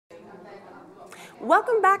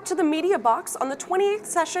Welcome back to the Media Box on the 28th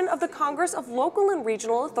session of the Congress of Local and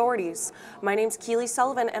Regional Authorities. My name's Keely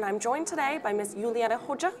Sullivan and I'm joined today by Ms. Juliana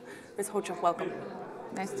HOXHA. Ms. HOXHA, welcome.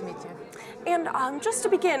 Nice to meet you. And just to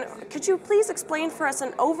begin, could you please explain for us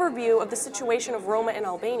an overview of the situation of Roma in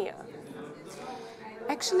Albania?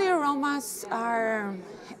 Actually, Romas are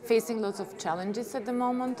facing lots of challenges at the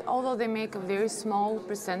moment, although they make a very small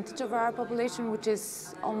percentage of our population, which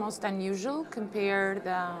is almost unusual compared to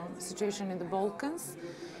the situation in the Balkans.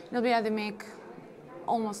 In Albania, they make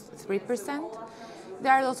almost 3%.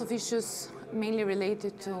 There are lots of issues mainly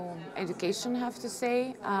related to education, I have to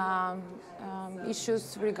say.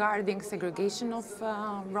 Issues regarding segregation of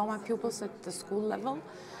Roma pupils at the school level.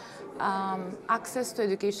 Access to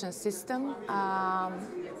education system.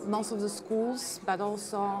 Most of the schools, but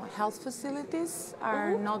also health facilities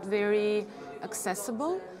are not very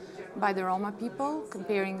accessible by the Roma people,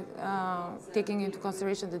 taking into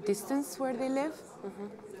consideration the distance where they live.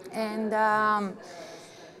 And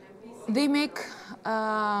they make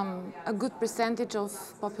a good percentage of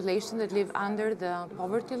population that live under the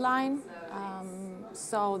poverty line.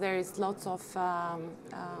 So there is lots of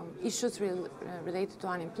issues related to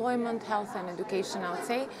unemployment, health and education, I would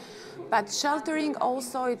say. But sheltering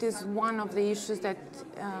also, it is one of the issues that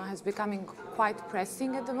has becoming quite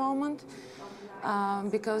pressing at the moment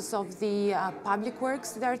because of the public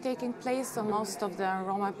works that are taking place. So most of the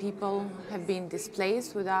Roma people have been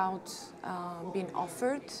displaced without being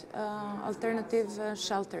offered alternative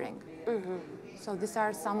sheltering. So these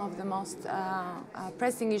are some of the most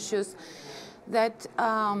pressing issues that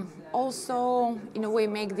also, in a way,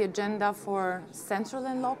 make the agenda for central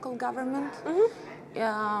and local government.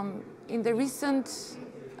 In the recent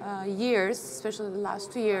years, especially the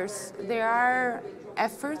last 2 years, there are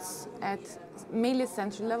efforts at mainly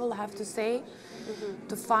central level, I have to say,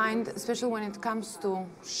 to find, especially when it comes to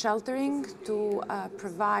sheltering, to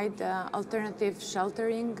provide alternative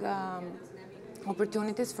sheltering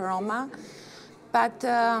opportunities for Roma. But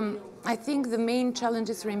I think the main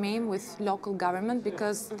challenges remain with local government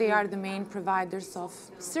because they are the main providers of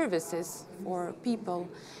services for people.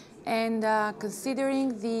 And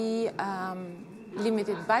considering the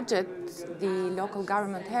limited budget the local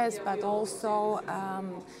government has, but also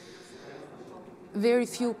very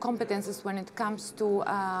few competences when it comes to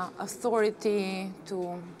authority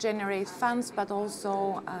to generate funds, but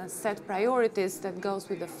also set priorities that goes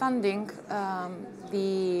with the funding.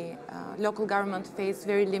 The local government face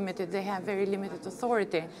very limited, they have very limited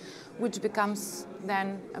authority, which becomes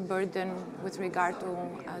then a burden with regard to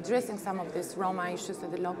addressing some of these Roma issues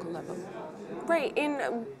at the local level. Right,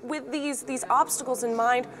 and with these obstacles in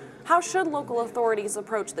mind, how should local authorities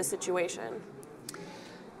approach the situation?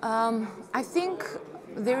 I think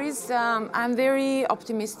there is, I'm very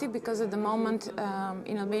optimistic because at the moment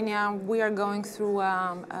in Albania we are going through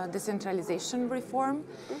a decentralization reform,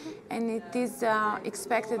 and it is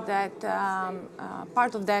expected that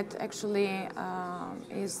part of that actually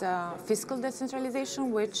is fiscal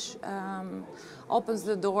decentralization, which opens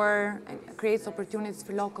the door and creates opportunities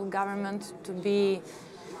for local government to be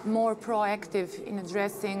more proactive in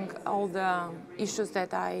addressing all the issues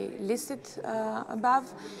that I listed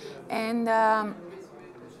above. And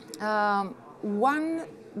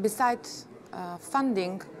besides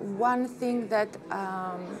funding, one thing that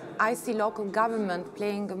I see local government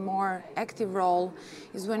playing a more active role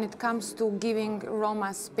is when it comes to giving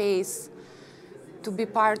Roma space to be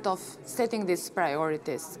part of setting these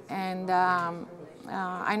priorities. And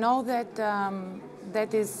I know that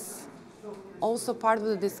that is also part of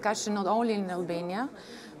the discussion, not only in Albania,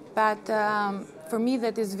 but for me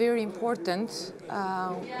that is very important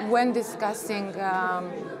when discussing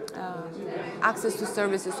access to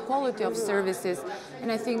services, quality of services,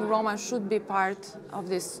 and I think Roma should be part of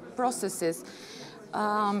these processes.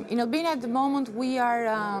 In Albania at the moment we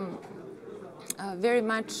are very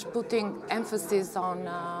much putting emphasis on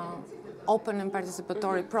open and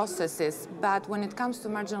participatory processes, but when it comes to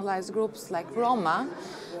marginalized groups like Roma,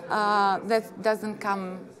 that doesn't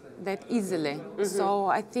come that easily. So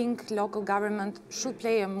I think local government should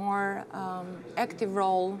play a more active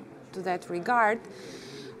role to that regard.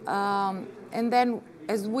 And then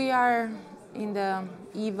as we are in the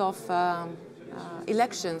eve of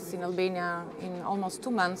elections in Albania in almost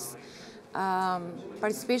 2 months,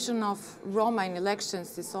 participation of Roma in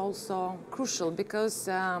elections is also crucial because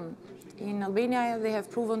in Albania they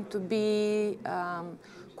have proven to be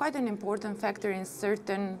quite an important factor in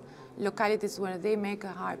certain localities where they make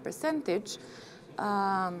a high percentage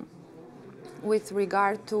with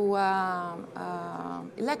regard to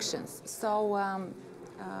elections. So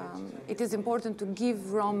it is important to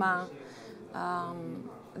give Roma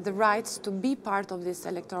the rights to be part of these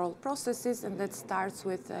electoral processes, and that starts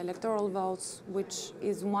with electoral votes, which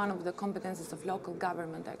is one of the competences of local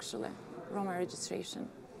government, actually, Roma registration.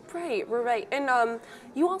 Right. And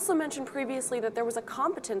you also mentioned previously that there was a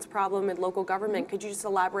competence problem in local government. Could you just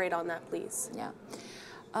elaborate on that, please? Yeah.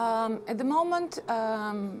 At the moment,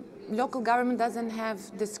 local government doesn't have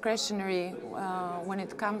discretionary when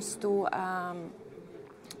it comes to,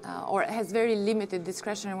 or has very limited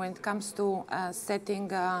discretion when it comes to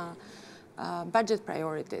setting budget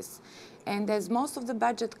priorities. And as most of the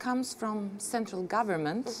budget comes from central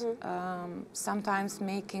government, sometimes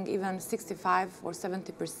making even 65 or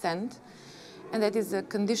 70%, and that is a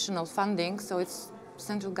conditional funding, so it's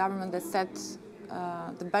central government that sets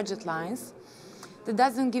the budget lines. That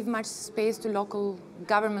doesn't give much space to local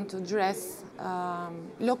government to address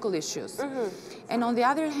local issues. And on the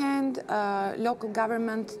other hand, local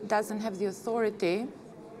government doesn't have the authority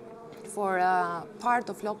for part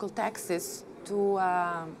of local taxes to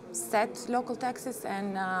set local taxes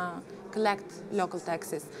and collect local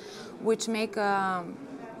taxes, which make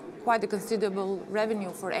quite a considerable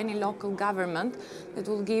revenue for any local government that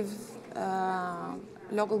will give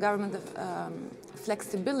local government the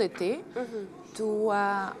flexibility to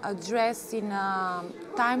address in a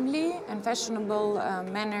timely and fashionable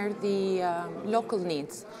manner the local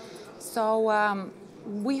needs. So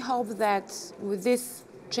we hope that with these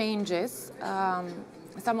changes,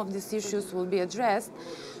 some of these issues will be addressed.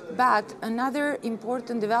 But another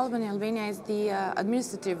important development in Albania is the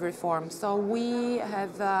administrative reform. So we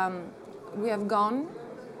have gone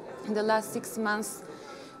in the last 6 months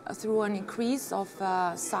through an increase of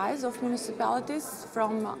size of municipalities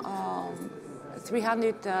from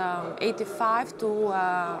 385 to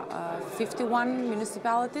 51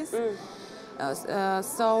 municipalities.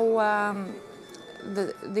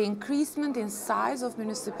 The increasement in size of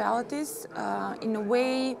municipalities in a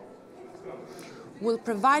way will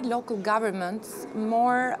provide local governments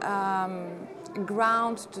more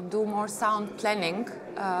ground to do more sound planning,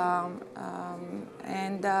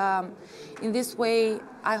 and in this way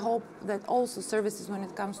I hope that also services when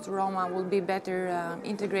it comes to Roma will be better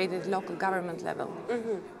integrated at local government level.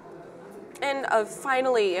 And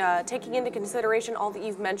finally, taking into consideration all that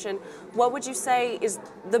you've mentioned, what would you say is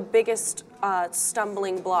the biggest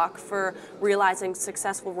stumbling block for realizing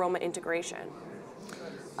successful Roma integration?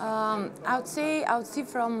 I would see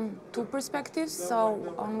from two perspectives. So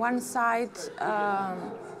on one side,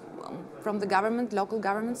 from the government, local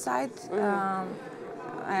government side,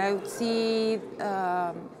 I would see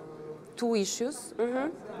two issues,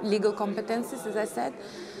 legal competencies, as I said,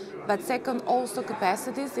 but second, also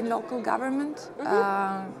capacities in local government,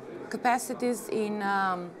 capacities in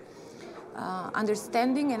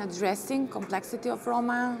understanding and addressing complexity of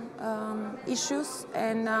Roma issues.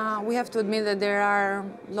 And we have to admit that there are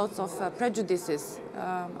lots of prejudices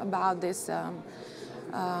about this,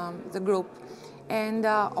 the group. And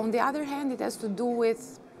on the other hand, it has to do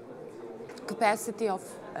with capacity of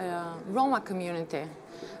Roma community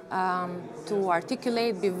to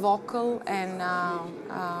articulate, be vocal, and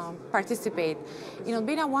participate. In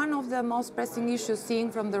Albania, one of the most pressing issues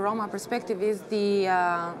seen from the Roma perspective is the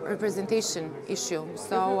representation issue.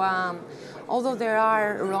 So although there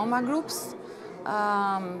are Roma groups,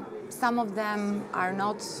 some of them are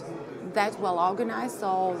not that well organized,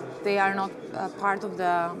 so they are not part of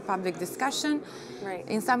the public discussion. Right.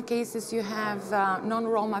 In some cases, you have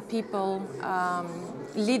non-Roma people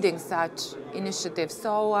leading such initiatives.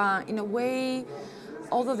 So in a way,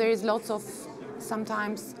 although there is lots of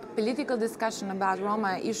sometimes political discussion about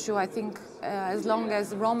Roma issue, I think as long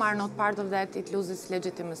as Roma are not part of that, it loses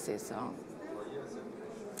legitimacy. So.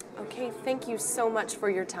 Okay, thank you so much for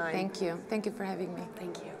your time. Thank you. Thank you for having me.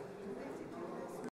 Thank you.